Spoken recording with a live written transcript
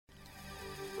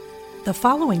The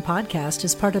following podcast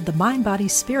is part of the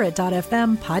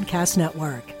MindBodySpirit.fm podcast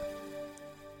network.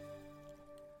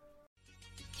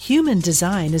 Human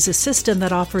design is a system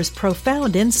that offers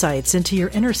profound insights into your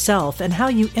inner self and how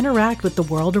you interact with the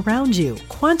world around you.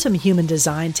 Quantum human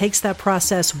design takes that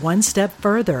process one step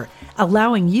further,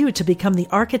 allowing you to become the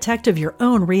architect of your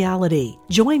own reality.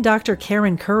 Join Dr.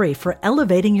 Karen Curry for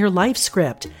Elevating Your Life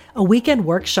Script, a weekend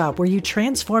workshop where you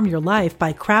transform your life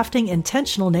by crafting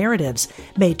intentional narratives,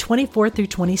 May 24 through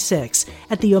 26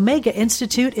 at the Omega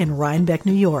Institute in Rhinebeck,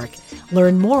 New York.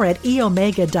 Learn more at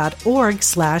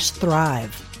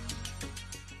eomega.org/thrive.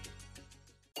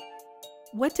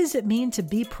 What does it mean to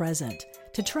be present?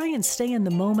 To try and stay in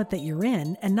the moment that you're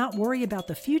in and not worry about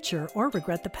the future or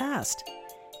regret the past?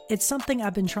 It's something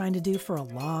I've been trying to do for a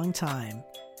long time.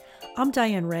 I'm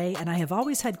Diane Ray, and I have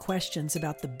always had questions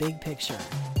about the big picture.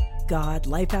 God,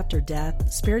 life after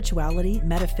death, spirituality,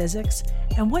 metaphysics,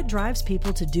 and what drives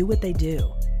people to do what they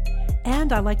do.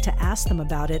 And I like to ask them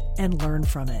about it and learn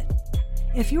from it.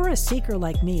 If you're a seeker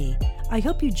like me, I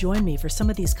hope you join me for some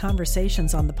of these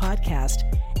conversations on the podcast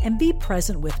and be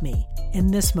present with me in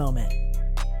this moment.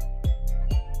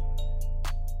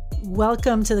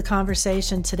 Welcome to the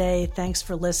conversation today. Thanks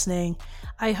for listening.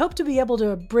 I hope to be able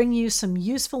to bring you some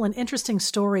useful and interesting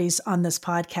stories on this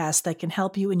podcast that can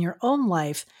help you in your own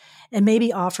life and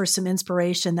maybe offer some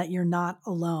inspiration that you're not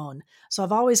alone. So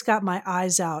I've always got my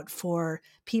eyes out for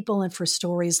people and for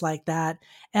stories like that.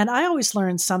 And I always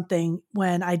learn something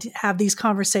when I have these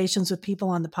conversations with people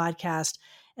on the podcast,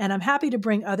 and I'm happy to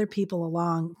bring other people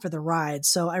along for the ride.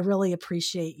 So I really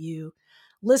appreciate you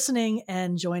listening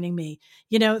and joining me.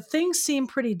 You know, things seem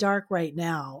pretty dark right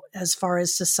now as far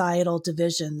as societal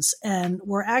divisions, and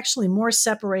we're actually more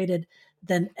separated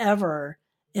than ever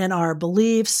in our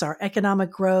beliefs, our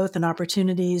economic growth and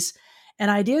opportunities,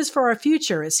 and ideas for our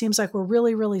future. It seems like we're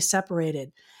really, really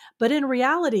separated. But in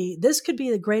reality, this could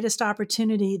be the greatest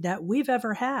opportunity that we've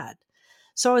ever had.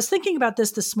 So I was thinking about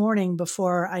this morning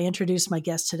before I introduced my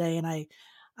guest today, and I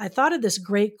thought of this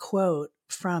great quote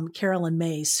from Carolyn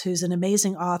Mace, who's an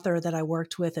amazing author that I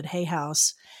worked with at Hay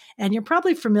House. And you're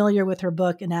probably familiar with her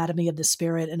book, Anatomy of the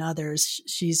Spirit, and others.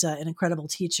 She's an incredible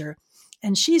teacher.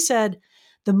 And she said,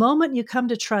 "The moment you come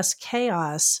to trust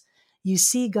chaos, you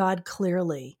see God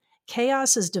clearly.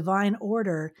 Chaos is divine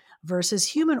order versus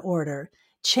human order.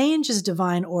 Change is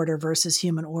divine order versus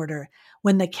human order.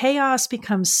 When the chaos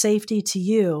becomes safety to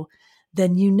you,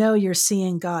 then you know you're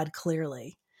seeing God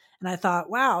clearly." And I thought,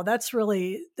 wow, that's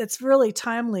really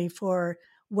timely for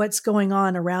what's going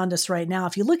on around us right now.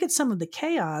 If you look at some of the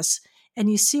chaos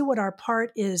and you see what our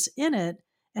part is in it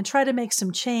and try to make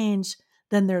some change,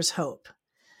 then there's hope.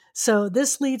 So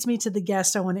this leads me to the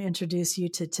guest I want to introduce you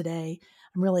to today.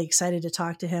 I'm really excited to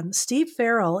talk to him. Steve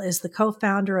Farrell is the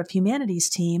co-founder of Humanities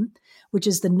Team, which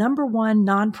is the #1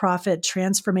 nonprofit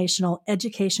transformational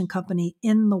education company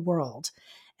in the world.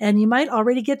 And you might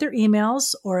already get their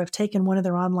emails or have taken one of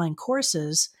their online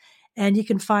courses, and you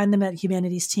can find them at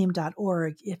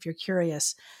humanitiesteam.org if you're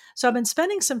curious. So I've been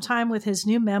spending some time with his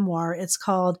new memoir. It's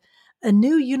called A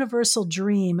New Universal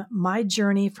Dream, My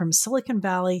Journey from Silicon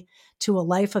Valley to a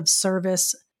Life of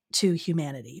Service to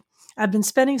Humanity. I've been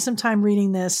spending some time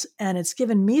reading this, and it's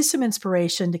given me some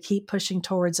inspiration to keep pushing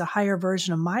towards a higher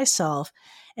version of myself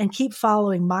and keep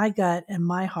following my gut and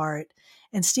my heart.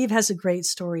 And Steve has a great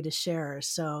story to share.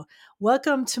 So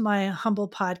welcome to my humble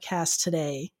podcast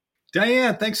today.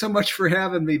 Diane, thanks so much for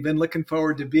having me. Been looking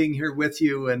forward to being here with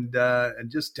you and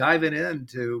just diving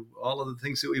into all of the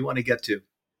things that we want to get to.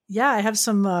 Yeah, I have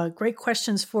some great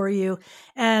questions for you.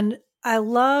 And I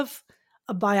love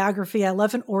a biography. I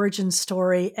love an origin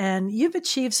story. And you've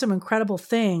achieved some incredible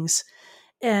things.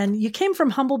 And you came from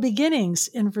humble beginnings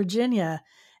in Virginia.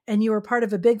 And you were part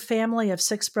of a big family of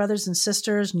 6 brothers and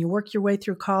sisters, and you worked your way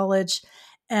through college.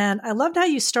 And I loved how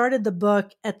you started the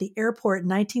book at the airport in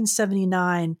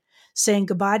 1979, saying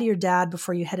goodbye to your dad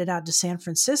before you headed out to San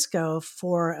Francisco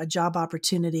for a job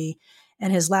opportunity.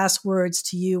 And his last words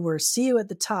to you were, "See you at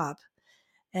the top."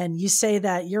 And you say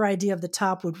that your idea of the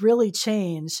top would really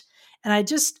change. And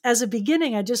as a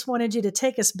beginning, I just wanted you to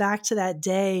take us back to that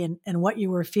day and what you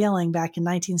were feeling back in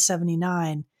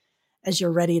 1979. As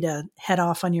you're ready to head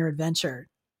off on your adventure.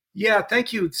 Yeah,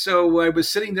 thank you. So I was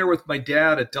sitting there with my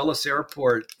dad at Dulles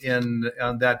Airport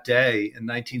on that day in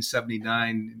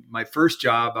 1979, my first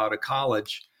job out of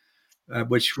college,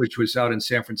 which was out in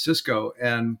San Francisco.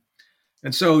 And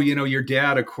so, you know, your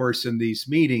dad, of course, in these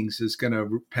meetings is going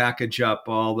to package up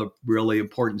all the really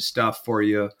important stuff for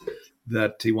you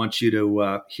that he wants you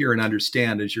to hear and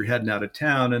understand as you're heading out of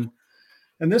town.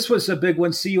 And this was a big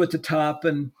one, see you at the top.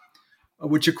 And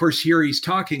which of course here he's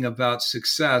talking about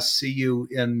success, see you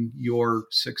in your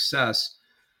success.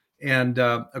 And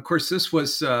of course, this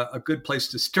was a good place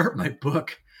to start my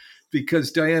book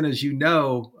because, Diane, as you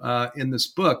know, in this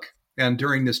book and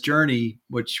during this journey,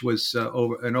 which was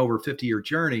over 50-year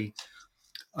journey,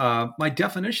 my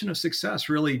definition of success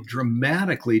really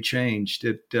dramatically changed.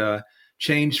 It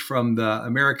changed from the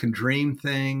American dream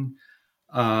thing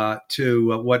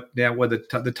to what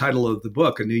the title of the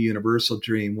book, A New Universal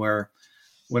Dream, where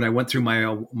when I went through my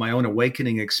own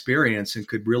awakening experience and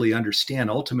could really understand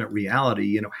ultimate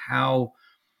reality, how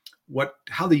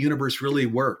the universe really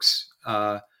works,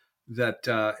 and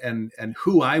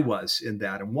who I was in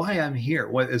that and why I'm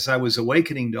here. As I was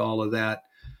awakening to all of that,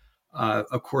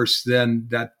 of course, then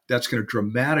that's going to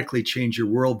dramatically change your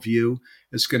worldview.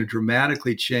 It's going to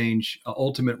dramatically change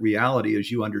ultimate reality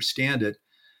as you understand it,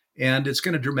 and it's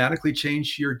going to dramatically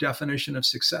change your definition of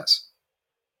success.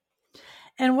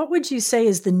 And what would you say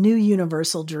is the new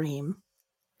universal dream?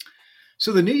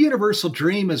 So the new universal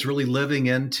dream is really living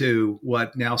into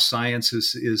what now science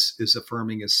is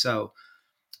affirming is so.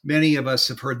 Many of us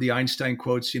have heard the Einstein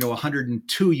quotes,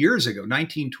 102 years ago,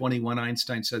 1921,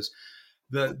 Einstein says,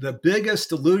 the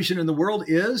biggest illusion in the world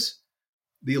is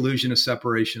the illusion of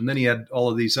separation. And then he had all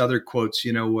of these other quotes,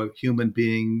 a human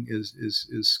being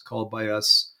is called by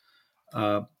us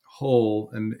whole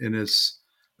and is,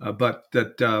 but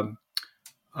that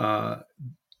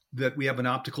we have an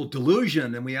optical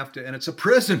delusion and and it's a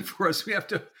prison for us. We have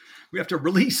to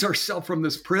release ourselves from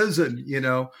this prison,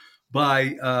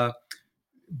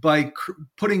 by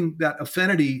putting that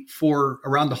affinity for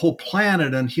around the whole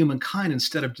planet and humankind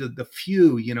instead of the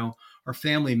few, our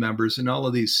family members, and all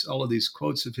of these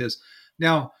quotes of his.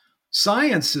 Now,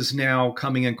 science is now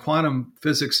coming in, quantum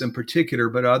physics in particular,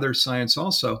 but other science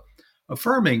also,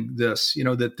 affirming this,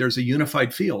 that there's a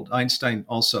unified field. Einstein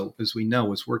also, as we know,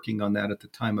 was working on that at the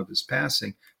time of his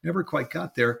passing. Never quite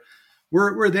got there.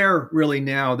 We're there really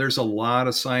now. There's a lot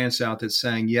of science out that's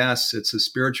saying, yes, it's a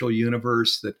spiritual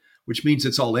universe, which means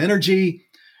it's all energy,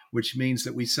 which means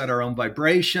that we set our own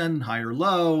vibration, high or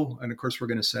low. And of course, we're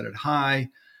going to set it high,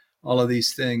 all of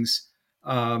these things.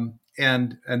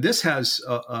 And this has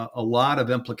a lot of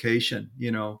implication,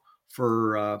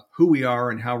 for who we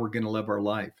are and how we're going to live our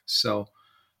life. So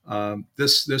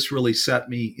this really set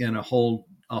me in a whole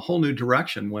new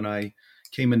direction when I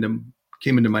came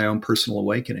into my own personal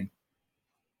awakening.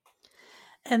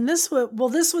 And this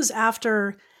was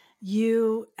after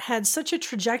you had such a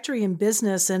trajectory in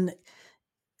business, and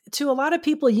to a lot of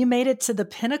people, you made it to the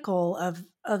pinnacle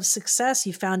of success.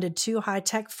 You founded 2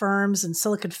 high-tech firms in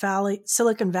Silicon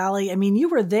Valley. I mean, you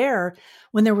were there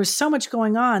when there was so much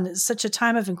going on. It's such a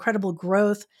time of incredible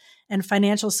growth and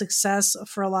financial success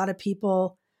for a lot of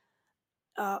people.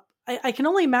 I can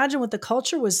only imagine what the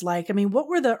culture was like. I mean, what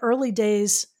were the early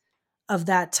days of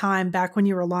that time back when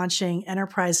you were launching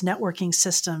enterprise networking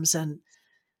systems? And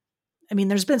I mean,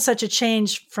 there's been such a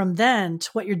change from then to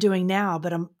what you're doing now,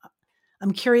 but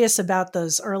I'm curious about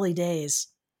those early days.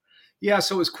 Yeah,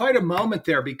 so it was quite a moment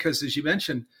there because, as you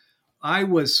mentioned, I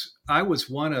was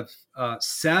one of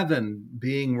 7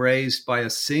 being raised by a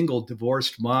single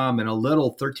divorced mom in a little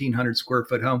 1,300 square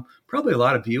foot home. Probably a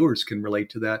lot of viewers can relate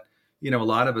to that. A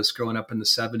lot of us growing up in the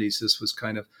 70s, this was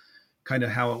kind of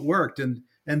how it worked. And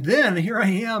then here I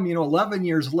am, 11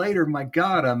 years later. My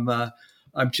God,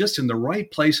 I'm just in the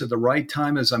right place at the right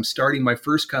time as I'm starting my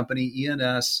first company,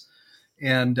 ENS,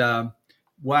 and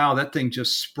wow, that thing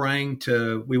just sprang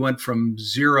we went from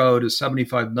 0 to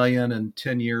 75 million in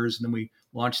 10 years. And then we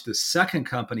launched the second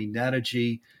company,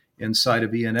 Netigy, inside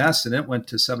of ENS, and it went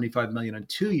to 75 million in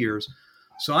 2 years.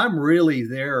 So I'm really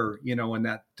there, and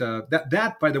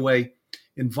that, by the way,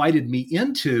 invited me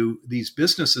into these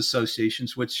business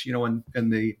associations, which, in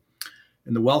the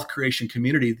wealth creation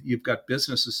community, you've got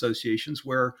business associations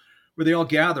where they all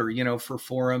gather, for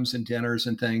forums and dinners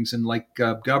and things. And like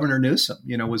Governor Newsom,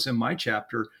 was in my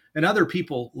chapter, and other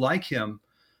people like him,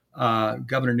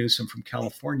 Governor Newsom from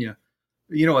California,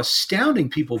 astounding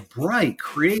people, bright,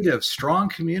 creative, strong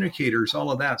communicators,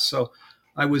 all of that. So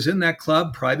I was in that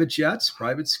club, private jets,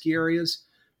 private ski areas.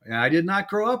 I did not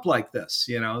grow up like this,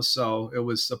 so it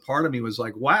was a part of me was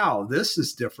like, wow, this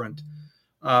is different.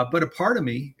 But a part of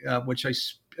me, which I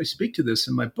speak to this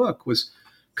in my book, was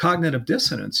cognitive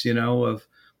dissonance, of,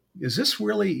 is this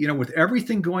really, with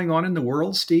everything going on in the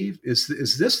world, Steve,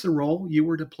 is this the role you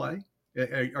were to play?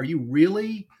 Are you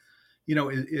really,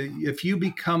 if you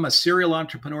become a serial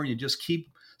entrepreneur, you just keep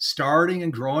starting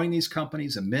and growing these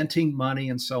companies and minting money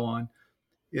and so on,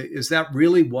 is that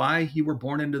really why you were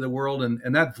born into the world?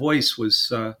 And that voice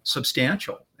was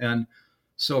substantial. And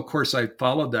So of course I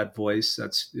followed that voice.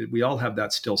 We all have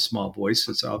that still small voice.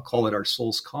 I'll call it our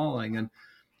soul's calling, and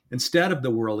instead of the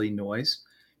worldly noise.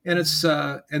 And it's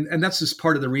and that's just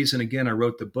part of the reason again I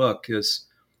wrote the book is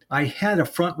I had a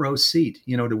front row seat,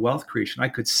 to wealth creation. I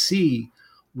could see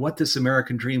what this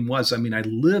American dream was. I mean, I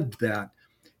lived that.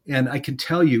 And I can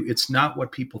tell you, it's not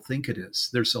what people think it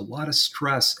is. There's a lot of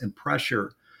stress and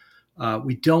pressure.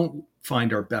 We don't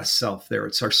find our best self there.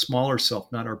 It's our smaller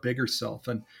self, not our bigger self.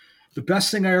 And the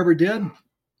best thing I ever did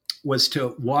was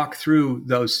to walk through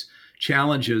those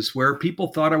challenges where people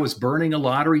thought I was burning a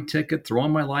lottery ticket,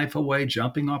 throwing my life away,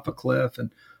 jumping off a cliff,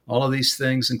 and all of these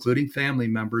things, including family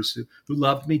members who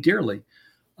loved me dearly.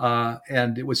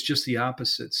 And it was just the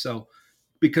opposite. So,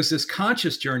 because this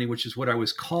conscious journey, which is what I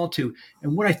was called to,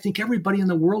 and what I think everybody in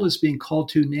the world is being called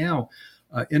to now,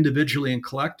 individually and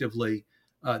collectively,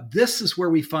 this is where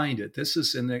we find it. This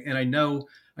is and I know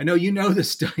you know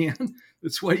this, Diane.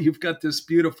 That's why you've got this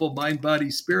beautiful Mind, Body,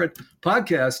 Spirit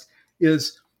podcast.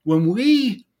 Is when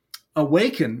we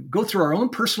awaken, go through our own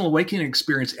personal awakening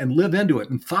experience and live into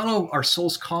it and follow our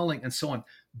soul's calling and so on,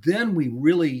 then we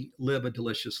really live a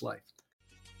delicious life.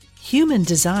 Human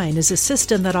design is a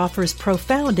system that offers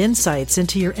profound insights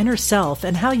into your inner self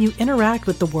and how you interact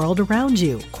with the world around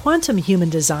you. Quantum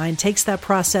human design takes that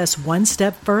process one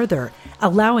step further,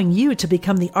 allowing you to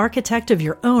become the architect of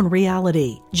your own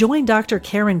reality. Join Dr.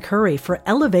 Karen Curry for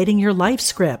Elevating Your Life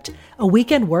Script, a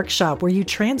weekend workshop where you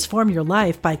transform your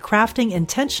life by crafting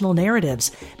intentional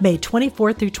narratives, May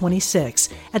 24th through 26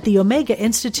 at the Omega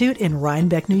Institute in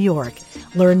Rhinebeck, New York.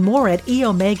 Learn more at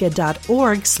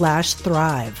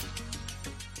eomega.org/thrive.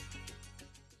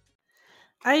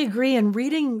 I agree. And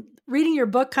reading your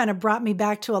book kind of brought me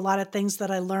back to a lot of things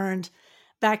that I learned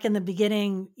back in the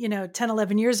beginning, 10,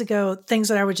 11 years ago, things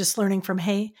that I was just learning from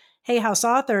Hay House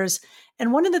authors.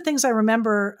 And one of the things I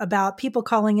remember about people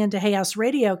calling into Hay House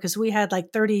Radio, because we had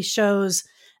like 30 shows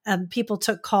and people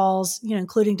took calls,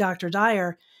 including Dr.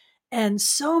 Dyer. And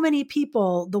so many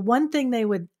people, the one thing they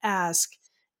would ask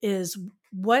is,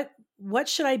 what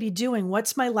should I be doing?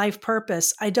 What's my life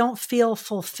purpose? I don't feel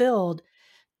fulfilled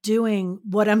doing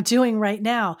what I'm doing right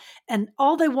now. And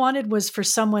all they wanted was for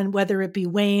someone, whether it be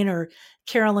Wayne or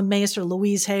Carolyn Mace or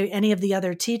Louise Hay, any of the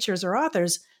other teachers or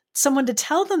authors, someone to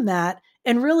tell them that.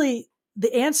 And really,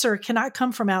 the answer cannot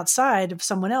come from outside of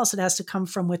someone else. It has to come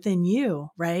from within you,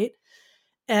 right?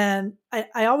 And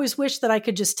I always wish that I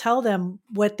could just tell them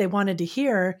what they wanted to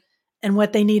hear and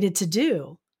what they needed to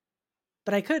do,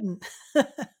 but I couldn't.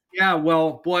 Yeah,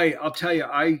 well, boy, I'll tell you,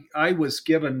 I was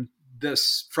given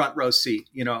this front row seat,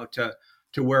 to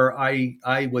where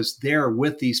I was there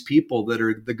with these people that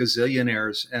are the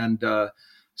gazillionaires. And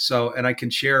and I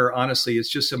can share, honestly, it's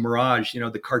just a mirage,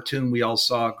 the cartoon we all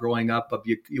saw growing up of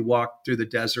you walk through the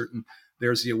desert and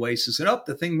there's the oasis and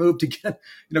the thing moved again,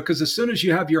 because as soon as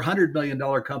you have your $100 million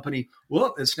company,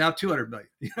 it's now 200 million,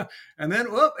 and then,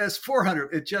 it's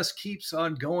 400. It just keeps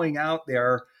on going out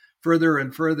there further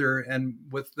and further. And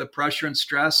with the pressure and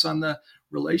stress on the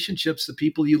relationships, the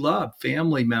people you love,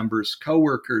 family members,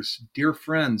 coworkers, dear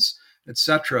friends,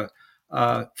 etc.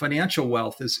 Financial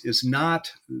wealth is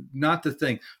not the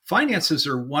thing. Finances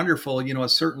are wonderful. A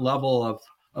certain level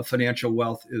of financial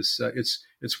wealth is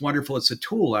it's wonderful. It's a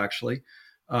tool actually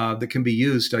that can be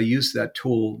used. I use that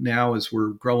tool now as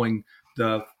we're growing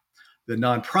the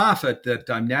nonprofit that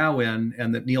I'm now in,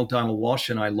 and that Neil Donald Walsh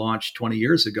and I launched 20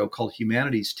 years ago, called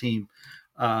Humanities Team.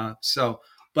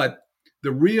 But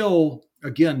the real,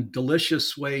 again,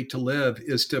 delicious way to live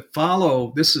is to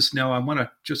follow. This is now, I want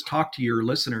to just talk to your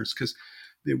listeners, because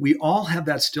we all have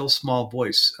that still small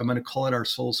voice. I'm going to call it our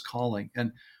soul's calling.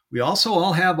 And we also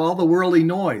all have all the worldly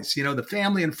noise, the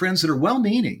family and friends that are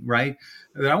well-meaning, right?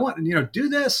 That I want, do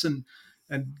this and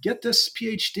get this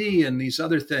PhD and these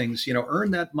other things,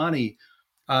 earn that money.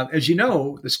 As you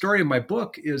know, the story of my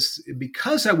book is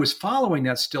because I was following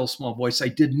that still small voice, I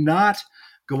did not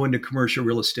go into commercial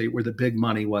real estate where the big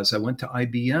money was. I went to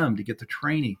IBM to get the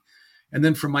training. And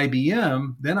then from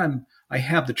IBM, then I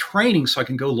have the training so I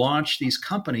can go launch these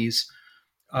companies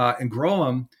and grow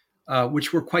them,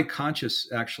 which were quite conscious,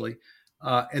 actually.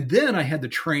 And then I had the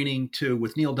training to,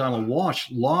 with Neil Donald Walsh,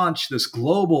 launch this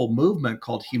global movement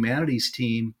called Humanities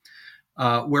Team,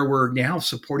 where we're now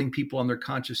supporting people on their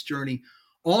conscious journey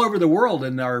all over the world.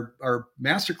 And our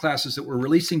master classes that we're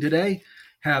releasing today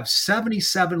have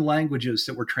 77 languages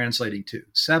that we're translating to.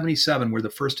 77, we're the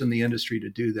first in the industry to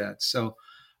do that. So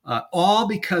all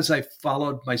because I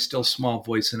followed my still small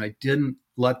voice and I didn't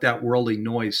let that worldly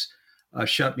noise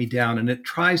shut me down. And it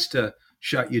tries to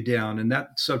shut you down. And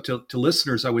so to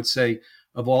listeners, I would say,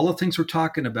 of all the things we're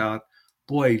talking about,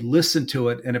 boy, listen to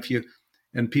it. And if you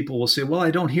And people will say, well, I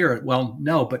don't hear it. Well,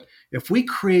 no, but if we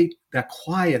create that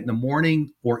quiet in the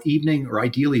morning or evening, or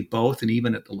ideally both, and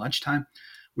even at the lunchtime,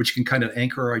 which can kind of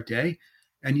anchor our day,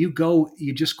 and you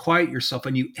just quiet yourself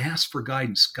and you ask for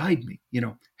guidance, guide me,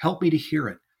 help me to hear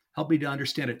it, help me to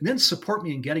understand it, and then support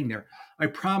me in getting there. I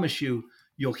promise you,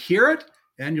 you'll hear it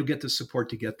and you'll get the support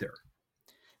to get there.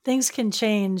 Things can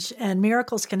change and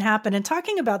miracles can happen. And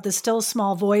talking about the still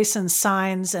small voice and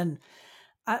signs, and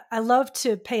I love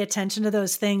to pay attention to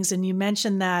those things. And you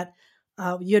mentioned that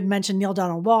you had mentioned Neil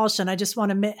Donald Walsh, and I just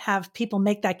want to have people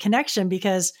make that connection,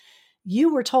 because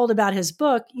you were told about his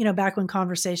book, back when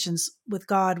Conversations with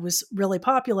God was really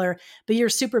popular, but you're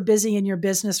super busy in your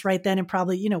business right then and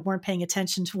probably, weren't paying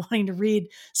attention to wanting to read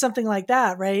something like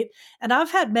that. Right. And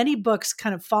I've had many books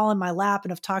kind of fall in my lap,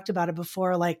 and I've talked about it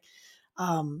before, like,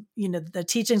 the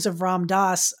teachings of Ram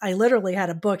Dass. I literally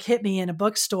had a book hit me in a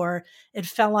bookstore. It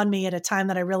fell on me at a time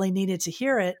that I really needed to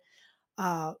hear it.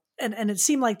 And it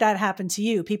seemed like that happened to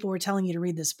you. People were telling you to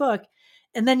read this book,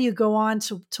 and then you go on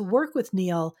to work with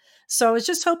Neil. So I was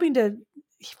just hoping to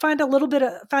find out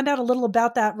a little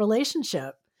about that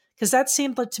relationship, because that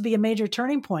seemed like to be a major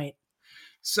turning point.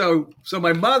 So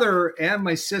my mother and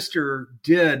my sister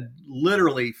did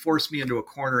literally force me into a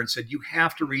corner and said, you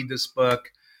have to read this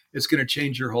book. It's going to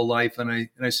change your whole life. And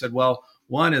I said, well,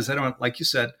 one is, like you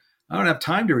said, I don't have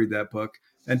time to read that book.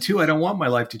 And two, I don't want my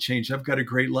life to change. I've got a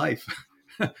great life.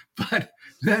 But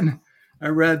then I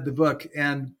read the book,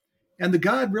 and the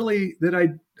God really that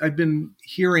I've been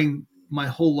hearing my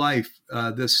whole life,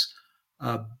 this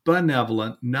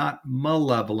benevolent, not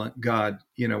malevolent God,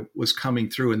 was coming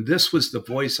through. And this was the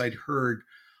voice I'd heard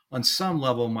on some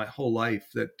level my whole life,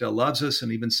 that loves us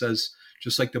and even says,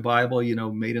 just like the Bible,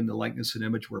 made in the likeness and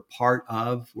image,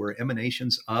 we're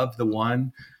emanations of the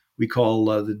one we call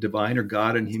the divine or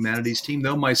God and humanities team.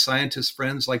 Though my scientist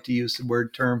friends like to use the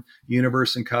term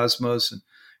universe and cosmos,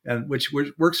 and which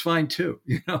works fine too,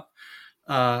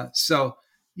 So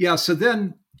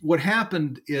then what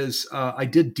happened is I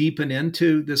did deepen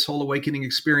into this whole awakening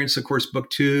experience. Of course, book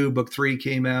 2, book 3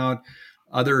 came out,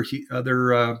 other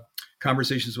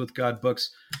Conversations with God books.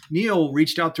 Neil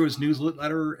reached out through his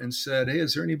newsletter and said, hey,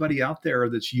 is there anybody out there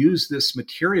that's used this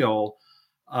material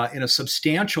in a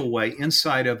substantial way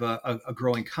inside of a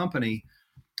growing company?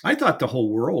 I thought the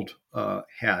whole world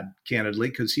had, candidly,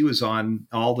 because he was on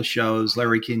all the shows,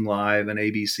 Larry King Live and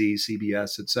ABC,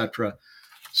 CBS, etc.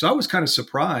 So I was kind of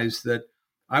surprised that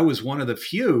I was one of the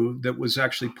few that was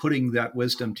actually putting that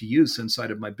wisdom to use inside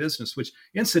of my business, which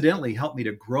incidentally helped me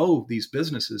to grow these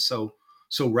businesses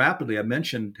so rapidly. I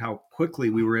mentioned how quickly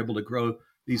we were able to grow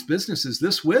these businesses.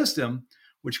 This wisdom,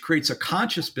 which creates a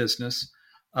conscious business,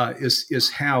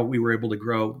 is how we were able to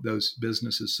grow those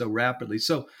businesses so rapidly.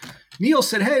 So Neil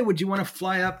said, hey, would you want to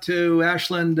fly up to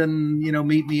Ashland and,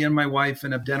 meet me and my wife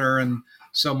and have dinner? And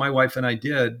so my wife and I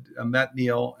did, met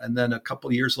Neil. And then a couple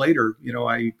of years later,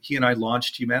 he and I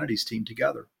launched Humanities Team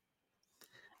together.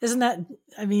 Isn't that,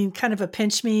 kind of a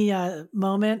pinch me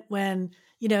moment when,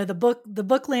 the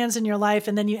book lands in your life,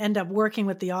 and then you end up working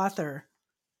with the author.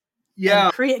 Yeah.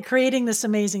 And creating this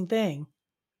amazing thing.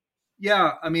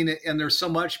 Yeah. And there's so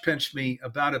much pinch me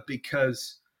about it,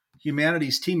 because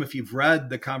Humanities Team, if you've read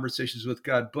the Conversations with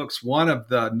God books, one of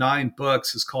the 9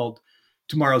 books is called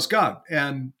Tomorrow's God.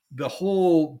 And the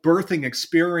whole birthing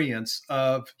experience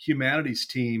of Humanities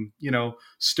Team,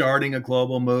 starting a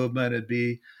global movement,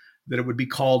 it would be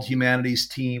called Humanities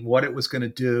Team, what it was going to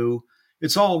do.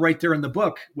 It's all right there in the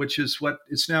book, which is what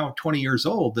it's now 20 years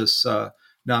old, this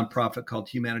nonprofit called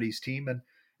Humanities Team.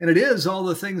 And it is all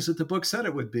the things that the book said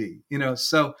it would be,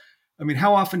 So,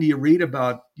 how often do you read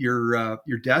about your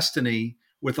destiny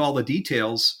with all the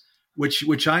details,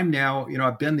 which I'm now,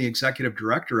 I've been the executive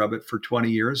director of it for 20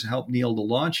 years, helped Neil to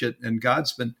launch it. And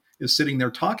is sitting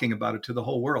there talking about it to the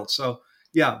whole world. So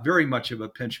yeah, very much of a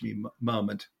pinch me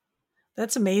moment.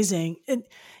 That's amazing. And,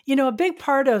 a big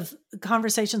part of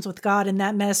Conversations with God and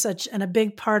that message, and a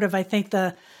big part of, I think,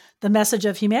 the message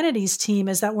of Humanities Team,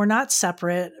 is that we're not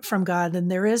separate from God, and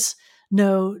there is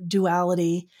no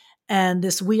duality. And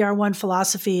this we are one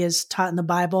philosophy is taught in the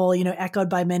Bible, echoed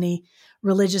by many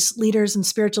religious leaders and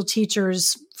spiritual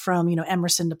teachers from,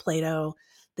 Emerson to Plato,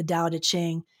 the Tao Te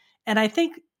Ching. And I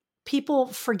think people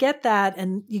forget that,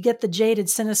 and you get the jaded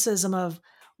cynicism of,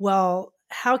 well,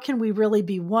 how can we really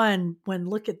be one when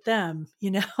look at them,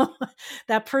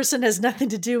 that person has nothing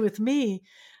to do with me.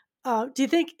 Do you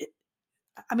think,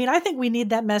 I think we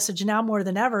need that message now more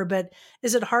than ever, but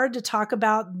is it hard to talk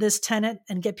about this tenet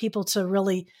and get people to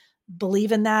really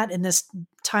believe in that in this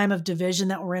time of division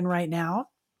that we're in right now?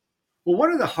 Well,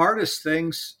 one of the hardest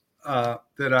things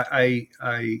that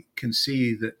I can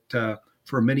see that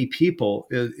for many people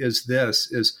is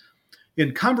this: is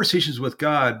in conversations with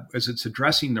God, as it's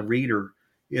addressing the reader,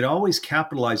 it always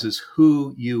capitalizes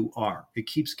who you are. It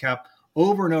keeps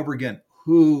over and over again,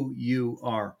 who you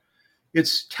are.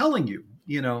 It's telling you,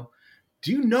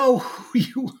 do you know who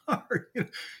you are?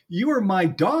 You are my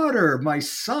daughter, my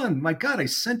son. My God, I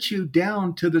sent you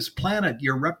down to this planet.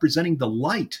 You're representing the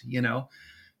light, and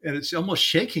it's almost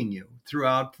shaking you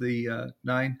throughout the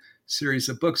 9 series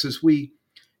of books as we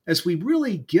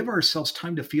really give ourselves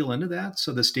time to feel into that.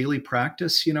 So this daily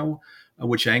practice,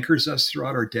 which anchors us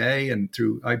throughout our day and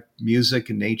through music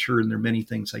and nature, and there are many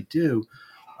things I do.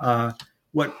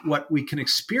 What we can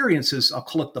experience is, I'll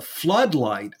call it the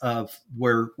floodlight of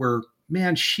where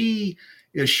man, she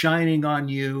is shining on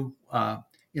you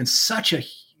in such a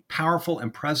powerful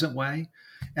and present way,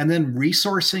 and then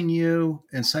resourcing you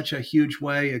in such a huge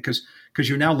way because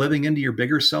you're now living into your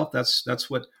bigger self. That's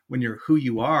what, when you're who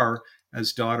you are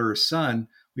as daughter or son,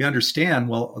 we understand,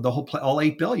 well, all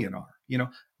 8 billion are,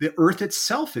 the earth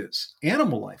itself is,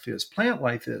 animal life is, plant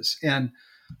life is. And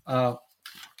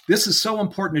this is so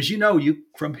important. As you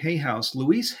from Hay House,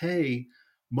 Louise Hay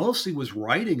mostly was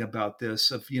writing about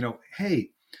this of,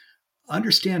 hey,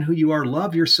 understand who you are,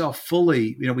 love yourself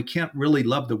fully. We can't really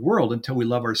love the world until we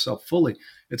love ourselves fully.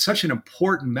 It's such an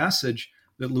important message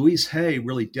that Louise Hay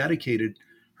really dedicated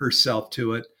herself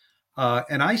to it.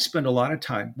 And I spend a lot of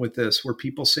time with this where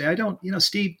people say, I don't,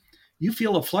 Steve, you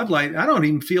feel a floodlight. I don't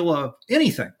even feel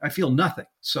anything. I feel nothing.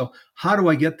 So how do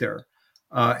I get there?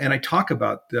 And I talk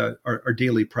about our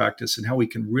daily practice and how we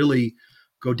can really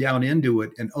go down into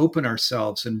it and open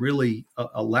ourselves and really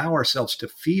allow ourselves to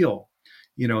feel,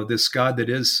 this God that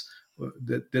is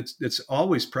that's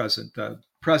always present.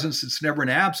 Presence that's never an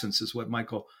absence is what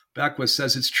Michael Beckwith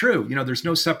says. It's true. There's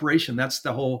no separation. That's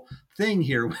the whole thing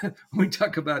here. When we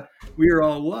talk about we are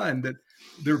all one, that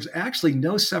there's actually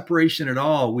no separation at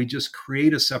all. We just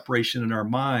create a separation in our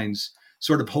minds,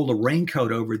 sort of hold a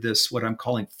raincoat over this, what I'm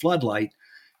calling floodlight.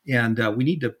 And we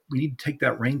need to take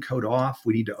that raincoat off.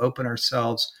 We need to open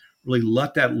ourselves, really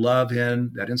let that love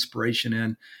in, that inspiration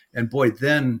in. And boy,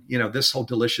 then, this whole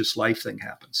delicious life thing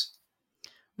happens.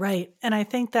 Right. And I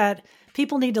think that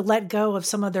people need to let go of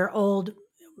some of their old,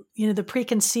 the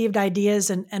preconceived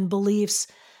ideas and beliefs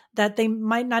that they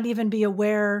might not even be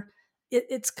aware.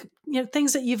 It's,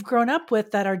 things that you've grown up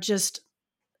with that are just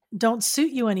don't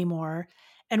suit you anymore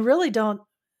and really don't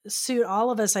suit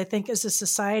all of us, I think, as a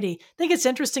society. I think it's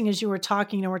interesting as you were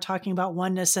talking, we're talking about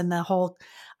oneness and the whole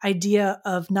idea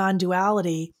of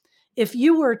non-duality. If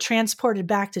you were transported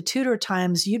back to Tudor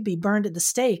times, you'd be burned at the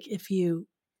stake if you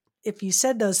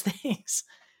said those things.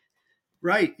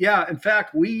 Right. Yeah. In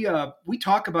fact, we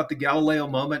talk about the Galileo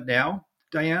moment now,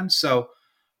 Diane. So,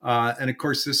 and of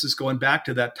course, this is going back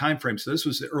to that time frame. So this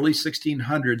was the early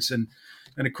 1600s, and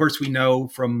of course, we know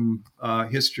from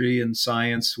history and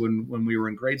science when we were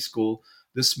in grade school,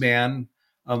 this man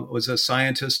was a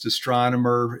scientist,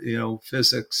 astronomer,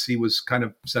 physics. He was kind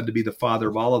of said to be the father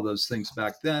of all of those things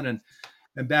back then.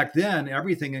 And back then,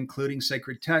 everything, including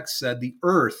sacred texts, said the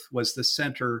earth was the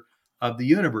center of the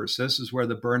universe. This is where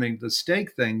the burning the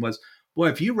stake thing was. Boy,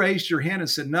 if you raised your hand and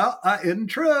said, no, isn't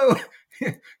true.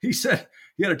 He said,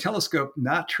 he had a telescope,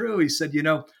 not true. He said,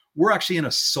 we're actually in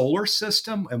a solar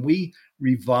system and we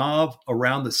revolve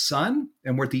around the sun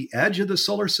and we're at the edge of the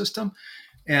solar system.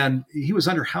 And he was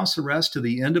under house arrest to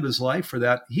the end of his life for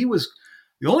that. The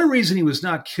only reason he was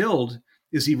not killed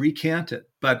is he recanted.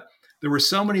 But there were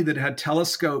so many that had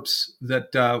telescopes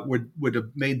that would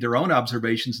have made their own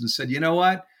observations and said, you know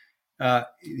what?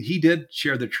 He did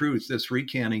share the truth. This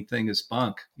recanting thing is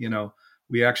bunk.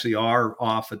 We actually are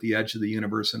off at the edge of the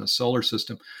universe in a solar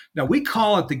system. Now, we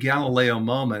call it the Galileo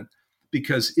moment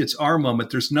because it's our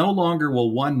moment. There's no longer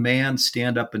will one man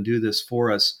stand up and do this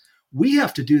for us. We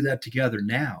have to do that together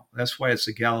now. That's why it's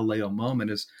a Galileo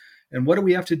moment. And what do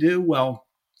we have to do? Well,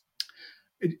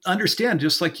 understand,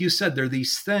 just like you said, there are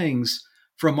these things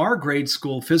from our grade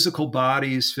school, physical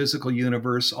bodies, physical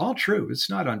universe, all true. It's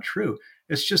not untrue.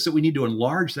 It's just that we need to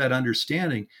enlarge that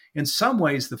understanding. In some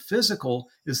ways, the physical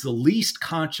is the least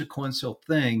consequential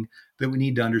thing that we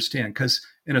need to understand. Because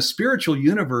in a spiritual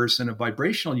universe and a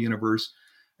vibrational universe,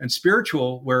 and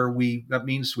spiritual, that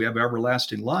means we have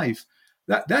everlasting life,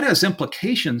 that has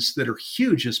implications that are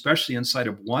huge, especially inside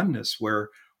of oneness, where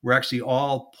we're actually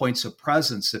all points of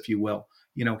presence, if you will,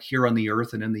 here on the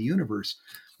earth and in the universe.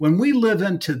 When we live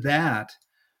into that,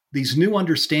 these new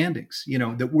understandings,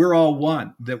 that we're all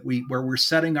one, where we're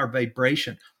setting our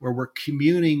vibration, where we're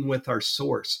communing with our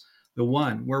source, the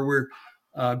one, where we're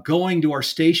going to our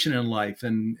station in life.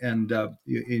 And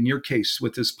in your case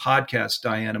with this podcast,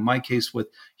 Diane, in my case with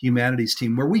Humanities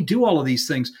Team, where we do all of these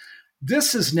things,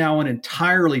 This is now an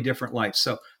entirely different life.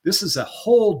 So this is a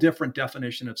whole different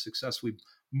definition of success. We've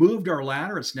moved our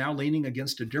ladder. It's now leaning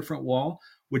against a different wall,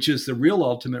 which is the real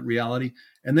ultimate reality.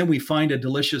 And then we find a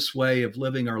delicious way of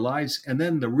living our lives. And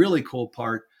then the really cool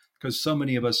part, because so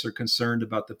many of us are concerned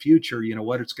about the future,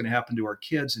 what it's going to happen to our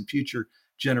kids and future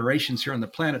generations here on the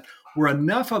planet, where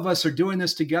enough of us are doing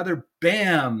this together,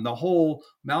 bam, the whole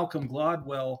Malcolm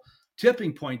Gladwell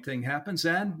tipping point thing happens,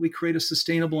 and we create a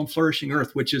sustainable and flourishing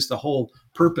earth, which is the whole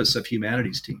purpose of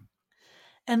Humanity's Team.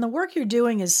 And the work you're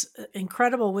doing is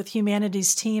incredible with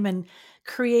Humanity's Team and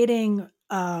creating,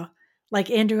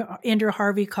 like Andrew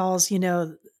Harvey calls,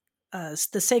 the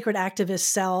sacred activist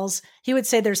cells. He would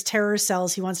say there's terror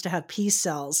cells. He wants to have peace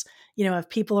cells, of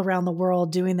people around the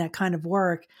world doing that kind of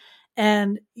work.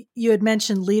 And you had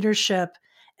mentioned leadership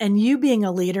and you being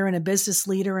a leader and a business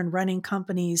leader and running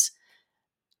companies.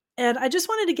 And I just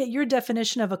wanted to get your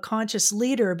definition of a conscious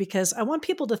leader, because I want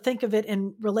people to think of it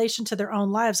in relation to their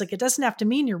own lives. Like, it doesn't have to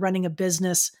mean you're running a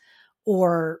business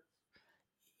or,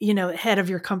 head of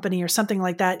your company or something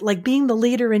like that. Like being the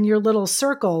leader in your little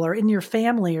circle or in your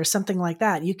family or something like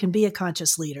that. You can be a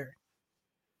conscious leader.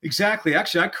 Exactly.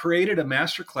 Actually, I created a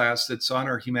masterclass that's on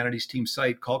our Humanities Team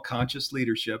site called Conscious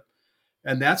Leadership.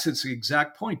 And that's its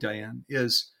exact point, Diane,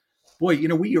 is, boy,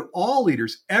 we are all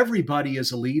leaders. Everybody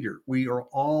is a leader. We are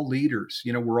all leaders.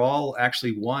 We're all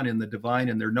actually one in the divine,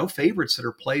 and there are no favorites that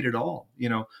are played at all.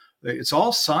 It's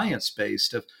all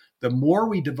science-based. The more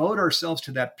we devote ourselves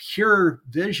to that pure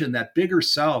vision, that bigger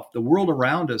self, the world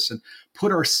around us, and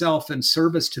put ourselves in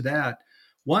service to that,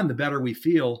 one, the better we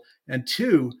feel, and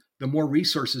two, the more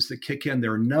resources that kick in.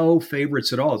 There are no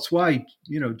favorites at all. It's why,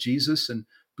 Jesus and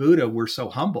Buddha were so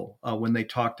humble when they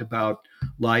talked about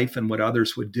life and what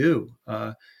others would do.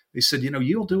 They said,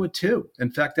 you'll do it too.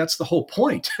 In fact, that's the whole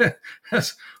point.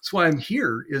 that's why I'm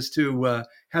here, is to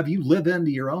have you live into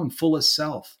your own fullest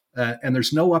self. And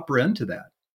there's no upper end to that.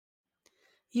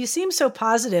 You seem so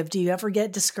positive. Do you ever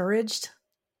get discouraged?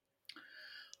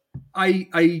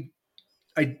 I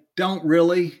don't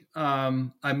really.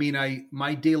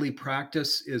 My daily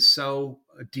practice is so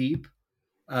deep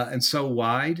and so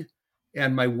wide.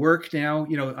 And my work now,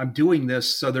 I'm doing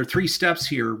this. So there are 3 steps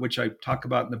here, which I talk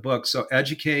about in the book. So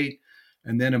educate,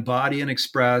 and then embody and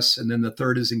express. And then the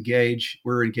third is engage.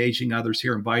 We're engaging others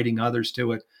here, inviting others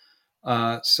to it.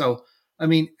 I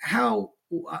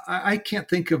can't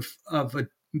think of a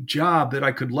job that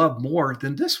I could love more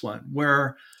than this one,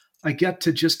 where I get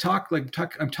to just talk.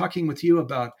 I'm talking with you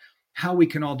about how we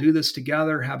can all do this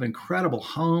together, have incredible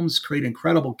homes, create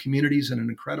incredible communities in an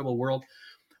incredible world.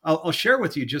 I'll share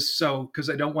with you just so, because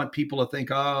I don't want people to think,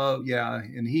 oh yeah,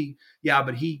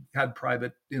 but he had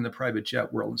in the private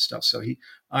jet world and stuff. So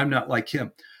I'm not like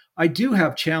him. I do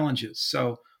have challenges.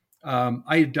 So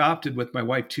I adopted with my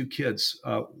wife 2 kids.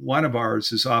 One of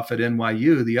ours is off at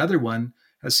NYU. The other one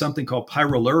has something called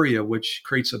pyroluria, which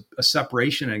creates a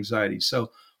separation anxiety.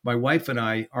 So my wife and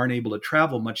I aren't able to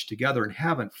travel much together, and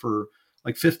haven't for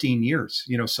like 15 years.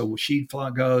 So she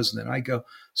goes and then I go.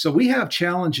 So we have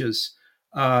challenges.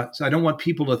 So I don't want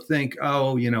people to think,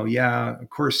 oh, of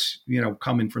course,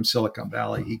 coming from Silicon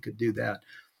Valley, he could do that.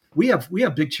 We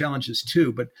have big challenges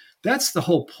too, but that's the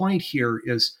whole point here,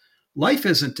 is life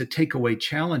isn't to take away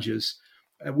challenges.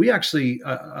 We actually,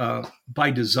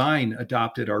 by design,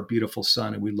 adopted our beautiful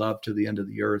son, and we love to the end of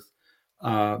the earth.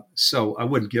 So I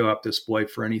wouldn't give up this boy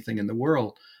for anything in the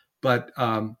world. But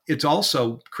it's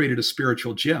also created a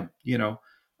spiritual gym,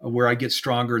 where I get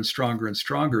stronger and stronger and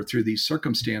stronger through these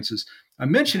circumstances.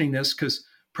 I'm mentioning this because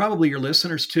probably your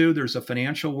listeners too, there's a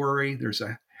financial worry, there's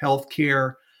a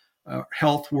healthcare,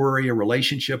 health worry, a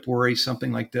relationship worry,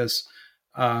 something like this.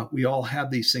 We all have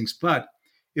these things. But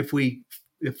if we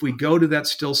go to that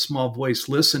still small voice,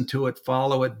 listen to it,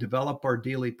 follow it, develop our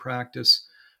daily practice,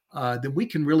 then we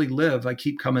can really live. I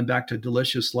keep coming back to a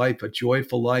delicious life, a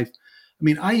joyful life.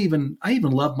 I even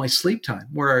love my sleep time,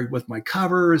 where with my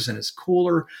covers, and it's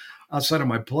cooler outside of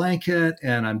my blanket,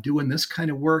 and I'm doing this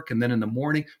kind of work. And then in the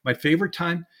morning, my favorite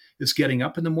time is getting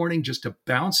up in the morning just to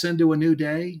bounce into a new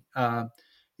day.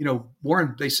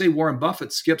 They say Warren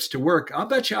Buffett skips to work. I'll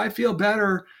bet you I feel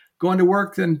better going to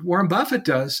work than Warren Buffett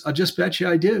does. I'll just bet you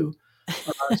I do.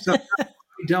 So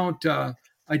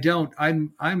I don't.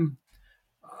 I'm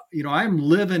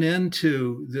living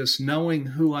into this knowing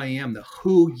who I am, the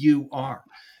who you are,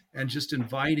 and just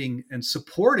inviting and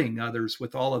supporting others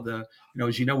with all of the,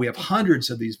 as we have hundreds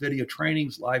of these video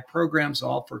trainings, live programs,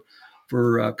 all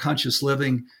for conscious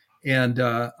living. And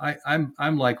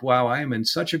I'm like, wow, I am in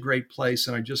such a great place,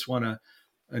 and I just want to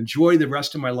enjoy the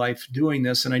rest of my life doing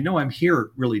this. And I know I'm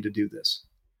here really to do this.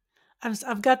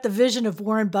 I've got the vision of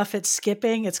Warren Buffett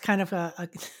skipping. It's kind of a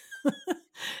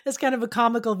It's kind of a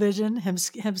comical vision, him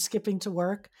skipping to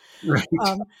work. Right.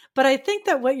 Um, but I think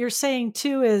that what you're saying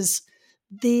too is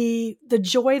the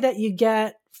joy that you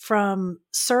get from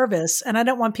service. And I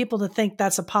don't want people to think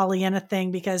that's a Pollyanna thing,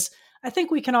 because I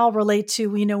think we can all relate to,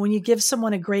 when you give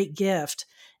someone a great gift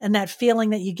and that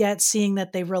feeling that you get seeing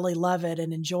that they really love it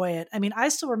and enjoy it. I mean, I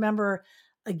still remember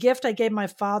a gift I gave my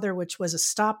father, which was a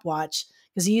stopwatch,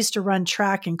 because he used to run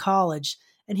track in college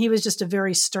and he was just a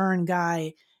very stern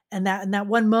guy. And that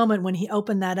one moment when he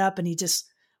opened that up and he just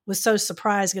was so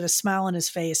surprised, got a smile on his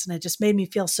face, and it just made me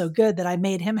feel so good that I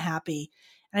made him happy.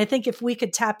 And I think if we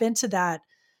could tap into that,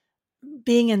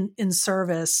 being in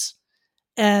service,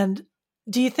 and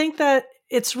do you think that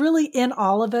it's really in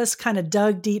all of us, kind of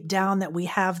dug deep down, that we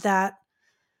have that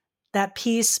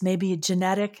piece, maybe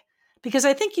genetic? Because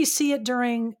I think you see it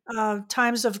during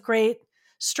times of great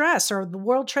stress, or the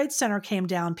World Trade Center came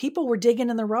down. People were digging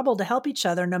in the rubble to help each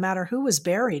other, no matter who was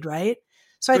buried, right?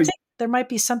 So I So think there might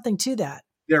be something to that.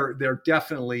 there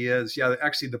definitely is. Yeah,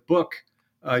 actually, the book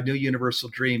New Universal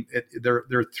Dream. There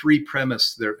are three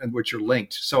premises there, and which are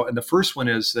linked. So, and the first one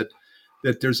is that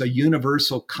there's a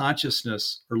universal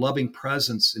consciousness or loving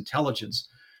presence, intelligence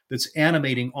that's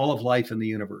animating all of life in the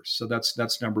universe. So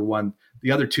that's number one.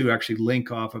 The other two actually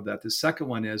link off of that. The second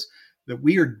one is that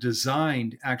we are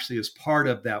designed actually as part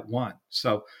of that one.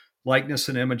 So likeness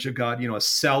and image of God, a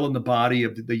cell in the body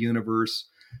of the universe.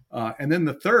 And then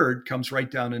the third comes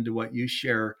right down into what you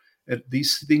share.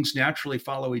 These things naturally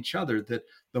follow each other, that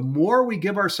the more we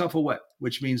give ourselves away,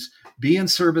 which means be in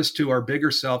service to our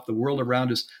bigger self, the world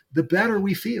around us, the better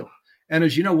we feel. And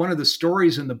as you know, one of the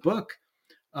stories in the book,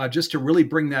 just to really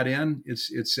bring that in,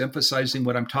 it's emphasizing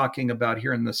what I'm talking about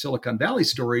here in the Silicon Valley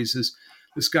stories, is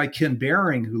this guy, Ken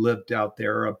Behring, who lived out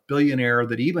there, a billionaire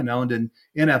that even owned an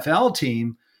NFL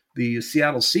team, the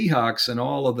Seattle Seahawks, and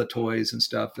all of the toys and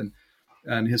stuff,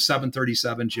 and his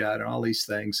 737 jet and all these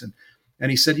things.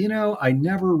 And he said, I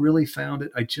never really found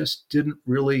it. I just didn't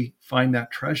really find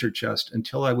that treasure chest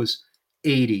until I was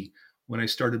 80, when I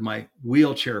started my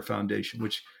wheelchair foundation,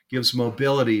 which gives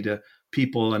mobility to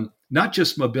people, and not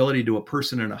just mobility to a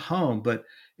person in a home, but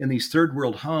in these third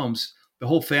world homes, the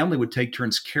whole family would take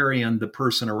turns carrying the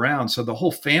person around. So the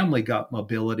whole family got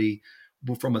mobility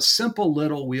from a simple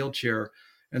little wheelchair.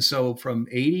 And so from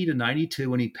 80 to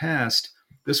 92, when he passed,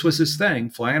 this was his thing,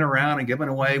 flying around and giving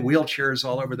away wheelchairs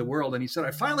all over the world. And he said,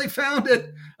 I finally found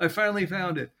it. I finally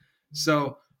found it.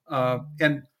 So,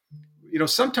 and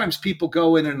sometimes people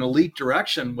go in an elite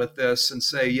direction with this and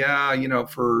say, yeah,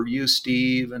 for you,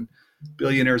 Steve, and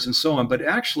billionaires and so on. But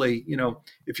actually,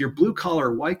 if you're blue collar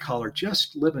or white collar,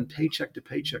 just living paycheck to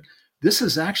paycheck, this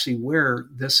is actually where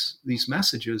these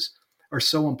messages are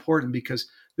so important, because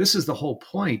this is the whole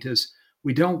point, is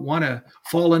we don't want to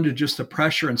fall into just the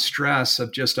pressure and stress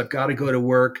of just, I've got to go to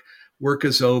work. Work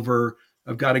is over.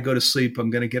 I've got to go to sleep.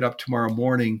 I'm going to get up tomorrow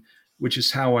morning, which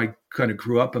is how I kind of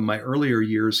grew up in my earlier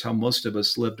years, how most of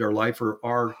us lived our life or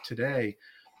are today.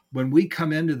 When we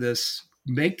come into this,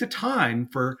 make the time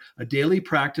for a daily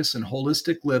practice and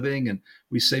holistic living, and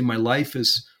we say my life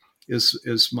is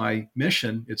my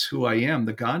mission, it's who I am,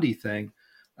 the Gandhi thing,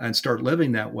 and start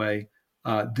living that way,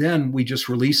 then we just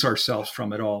release ourselves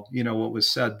from it all. What was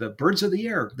said, the birds of the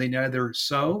air, they neither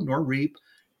sow nor reap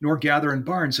nor gather in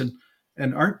barns.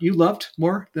 And aren't you loved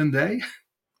more than they?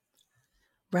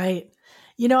 Right.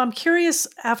 I'm curious,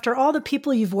 after all the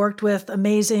people you've worked with,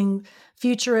 amazing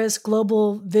futurists,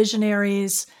 global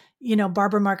visionaries,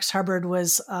 Barbara Marx Hubbard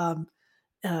was, what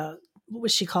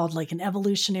was she called? Like an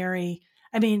evolutionary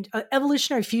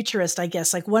futurist, I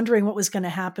guess, like wondering what was going to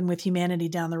happen with humanity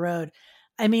down the road.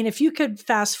 I mean, if you could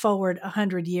fast forward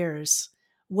 100 years,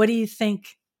 what do you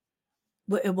think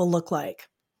it will look like?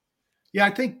 Yeah,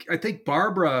 I think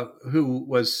Barbara, who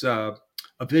was a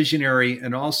visionary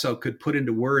and also could put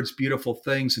into words beautiful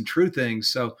things and true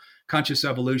things. So, Conscious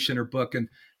Evolution, her book, and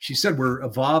she said we're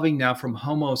evolving now from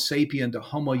Homo sapien to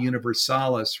Homo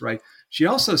universalis. Right? She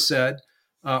also said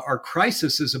our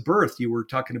crisis is a birth. You were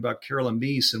talking about Carolyn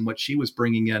Meese and what she was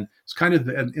bringing in. It's kind of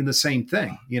in the same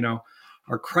thing.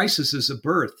 Our crisis is a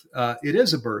birth. It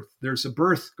is a birth. There's a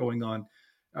birth going on.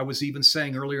 I was even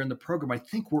saying earlier in the program, I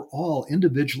think we're all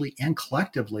individually and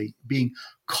collectively being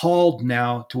called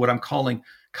now to what I'm calling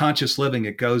conscious living.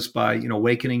 It goes by,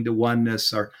 awakening to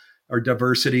oneness, our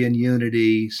diversity and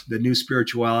unity. The new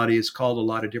spirituality is called a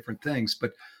lot of different things,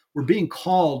 but we're being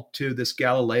called to this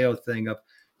Galileo thing of,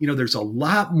 there's a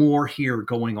lot more here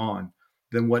going on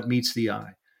than what meets the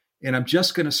eye. And I'm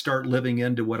just going to start living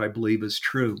into what I believe is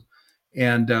true.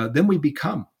 And then we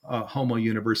become Homo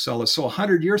universalis. So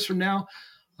 100 years from now,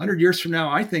 100 years from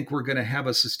now, I think we're going to have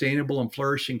a sustainable and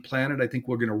flourishing planet. I think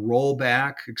we're going to roll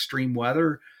back extreme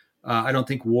weather. I don't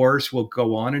think wars will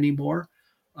go on anymore.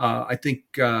 I think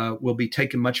we'll be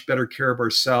taking much better care of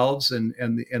ourselves and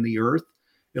the earth.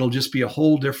 It'll just be a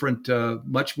whole different,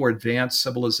 much more advanced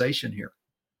civilization here.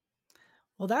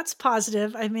 Well, that's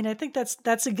positive. I mean, I think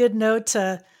that's a good note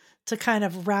to kind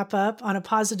of wrap up on a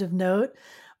positive note.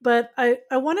 But I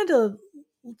wanted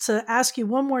to ask you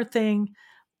one more thing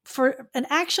for an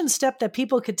action step that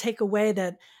people could take away,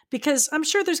 that, because I'm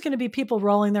sure there's going to be people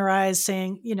rolling their eyes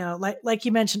saying, like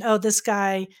you mentioned, oh, this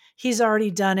guy, he's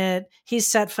already done it. He's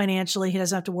set financially. He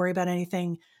doesn't have to worry about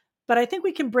anything. But I think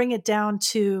we can bring it down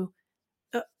to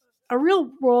a real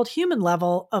world human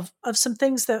level of some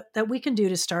things that we can do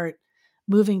to start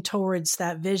moving towards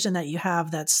that vision that you have.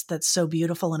 That's so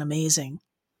beautiful and amazing.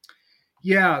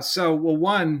 Yeah. So, well,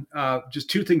 one,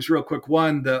 just two things real quick.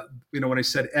 One, when I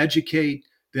said educate,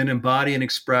 then embody and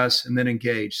express, and then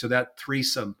engage. So that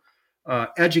threesome,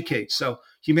 educate. So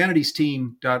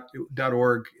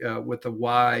humanitiesteam.org with a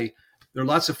Y. There are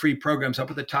lots of free programs. Up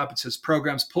at the top, it says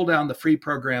programs. Pull down the free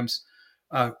programs.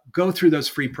 Go through those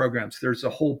free programs. There's a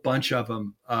whole bunch of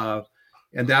them.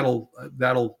 And that'll,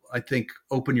 I think,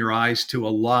 open your eyes to a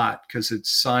lot, because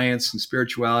it's science and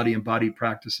spirituality and body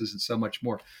practices and so much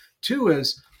more. Two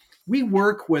is, we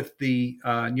work with the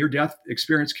near-death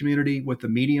experience community, with the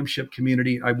mediumship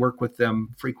community. I work with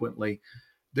them frequently.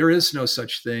 There is no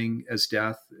such thing as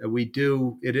death.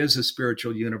 It is a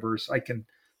spiritual universe. I can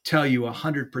tell you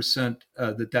 100%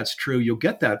 that that's true. You'll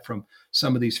get that from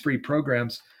some of these free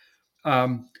programs.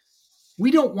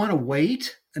 We don't want to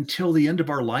wait until the end of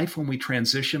our life when we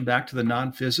transition back to the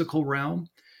non-physical realm,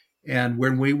 and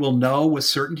when we will know with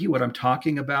certainty what I'm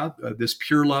talking about, this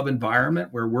pure love environment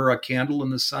where we're a candle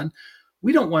in the sun.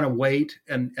 We don't want to wait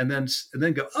and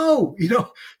then go, oh,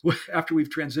 after we've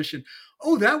transitioned,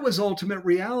 oh, that was ultimate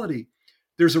reality.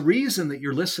 There's a reason that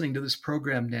you're listening to this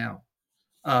program now.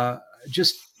 I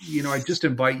just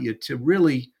invite you to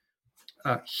really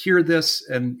hear this,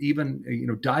 and even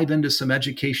dive into some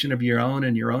education of your own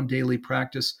and your own daily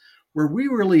practice, where we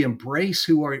really embrace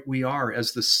who we are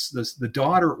as the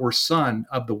daughter or son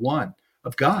of the one,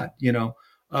 of God,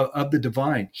 of the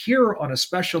divine, here on a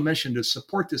special mission to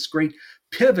support this great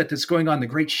pivot that's going on, the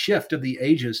great shift of the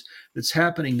ages that's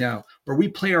happening now, where we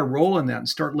play our role in that and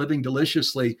start living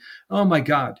deliciously. Oh my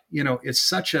God, it's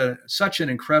such an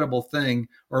incredible thing.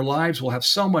 Our lives will have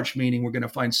so much meaning. We're going to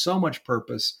find so much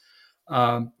purpose.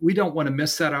 We don't want to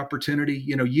miss that opportunity.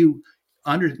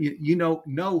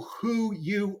 Know who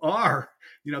you are.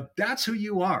 That's who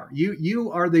you are.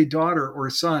 You are the daughter or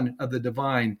son of the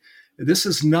divine. This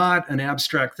is not an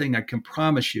abstract thing, I can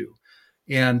promise you.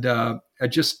 And I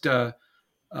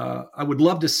would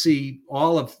love to see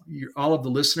all of the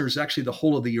listeners, actually the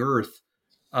whole of the earth,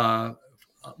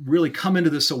 really come into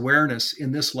this awareness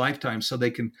in this lifetime, so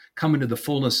they can come into the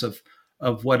fullness of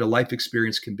what a life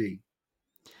experience can be.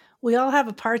 We all have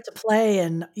a part to play,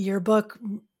 and your book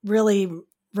really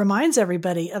reminds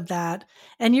everybody of that.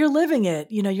 And you're living it.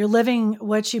 You're living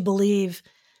what you believe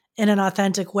in an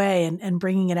authentic way and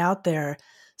bringing it out there.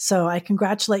 So I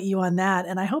congratulate you on that.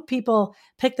 And I hope people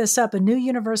pick this up, A New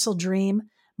Universal Dream,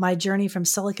 My Journey from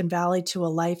Silicon Valley to a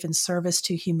Life in Service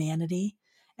to Humanity.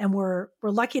 And we're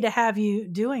lucky to have you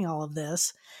doing all of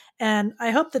this. And I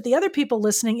hope that the other people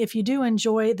listening, if you do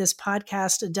enjoy this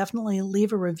podcast, definitely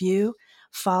leave a review,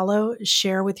 follow,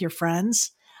 share with your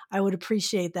friends. I would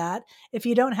appreciate that. If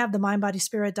you don't have the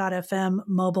mindbodyspirit.fm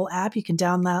mobile app, you can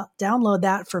download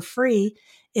that for free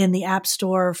in the App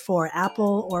Store for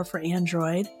Apple or for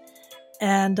Android.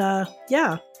 And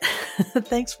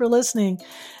thanks for listening,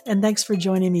 and thanks for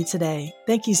joining me today.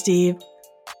 Thank you, Steve.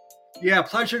 Yeah,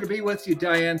 pleasure to be with you,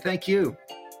 Diane. Thank you.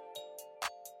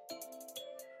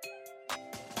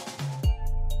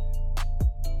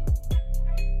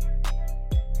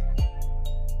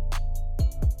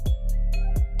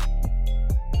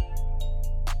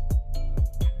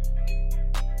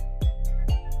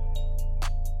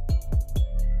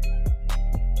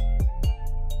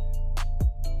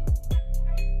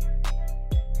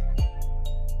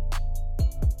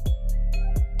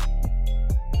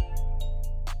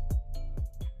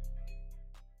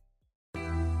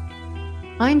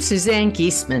 I'm Suzanne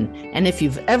Giesman, and if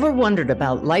you've ever wondered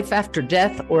about life after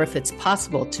death, or if it's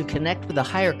possible to connect with a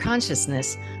higher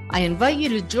consciousness, I invite you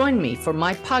to join me for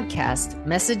my podcast,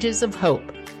 Messages of Hope.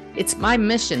 It's my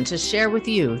mission to share with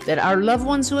you that our loved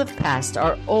ones who have passed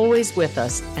are always with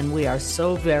us, and we are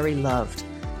so very loved.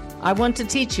 I want to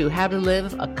teach you how to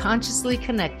live a consciously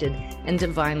connected and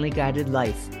divinely guided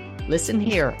life. Listen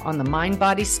here on the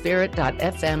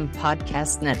mindbodyspirit.fm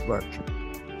podcast network.